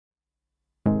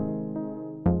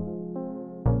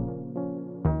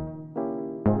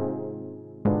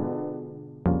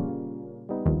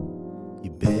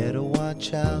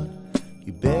watch out.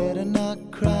 You better not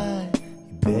cry,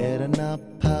 you better not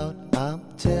pout. I'm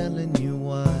telling you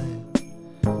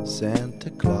why. Santa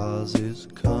Claus is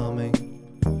coming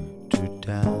to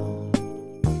town.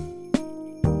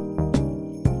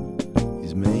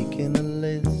 He's making a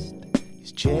list,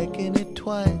 he's checking it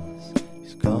twice.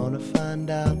 He's gonna find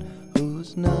out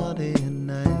who's naughty and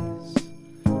nice.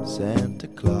 Santa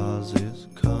Claus is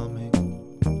coming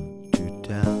to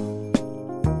town.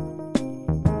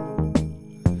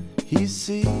 He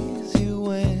sees you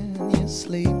when you're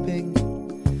sleeping.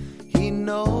 He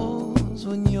knows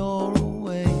when you're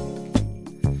awake.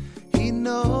 He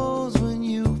knows when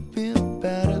you've been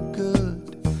bad or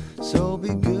good. So be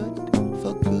good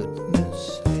for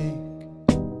goodness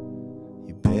sake.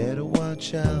 You better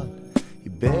watch out.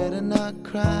 You better not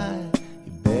cry.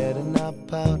 You better not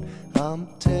pout. I'm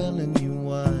telling you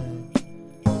why.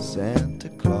 Santa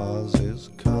Claus is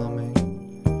coming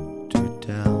to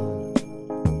town.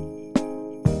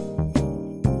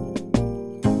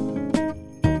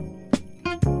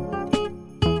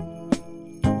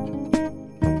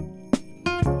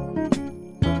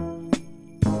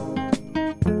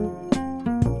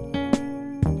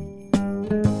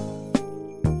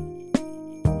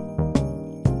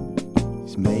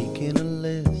 He's making a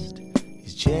list,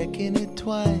 he's checking it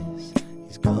twice.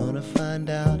 He's gonna find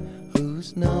out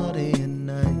who's naughty and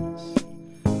nice.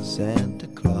 Santa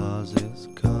Claus is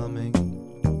coming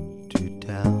to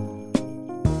town.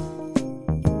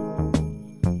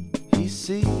 He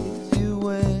sees you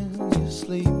when you're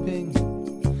sleeping.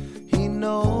 He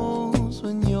knows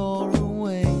when you're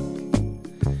awake.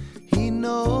 He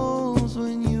knows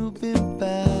when you've been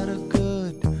bad or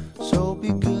good. So be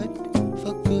good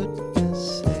for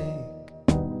goodness sake.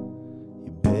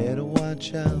 You better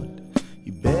watch out.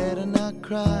 You better not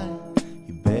cry.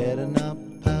 You better not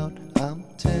pout. I'm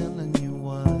telling you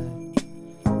why.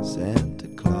 Santa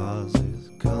Claus is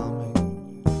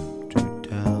coming to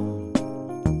town.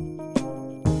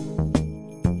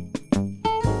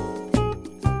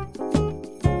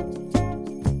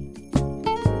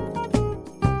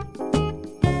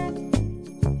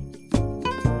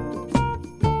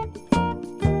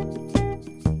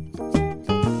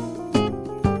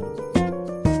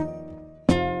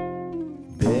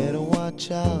 Better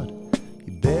watch out.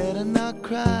 You better not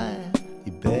cry.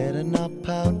 You better not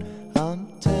pout. I'm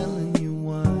telling you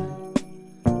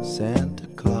why. Santa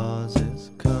Claus is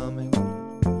coming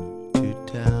to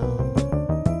town.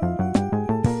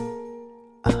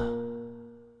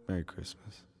 Merry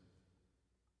Christmas.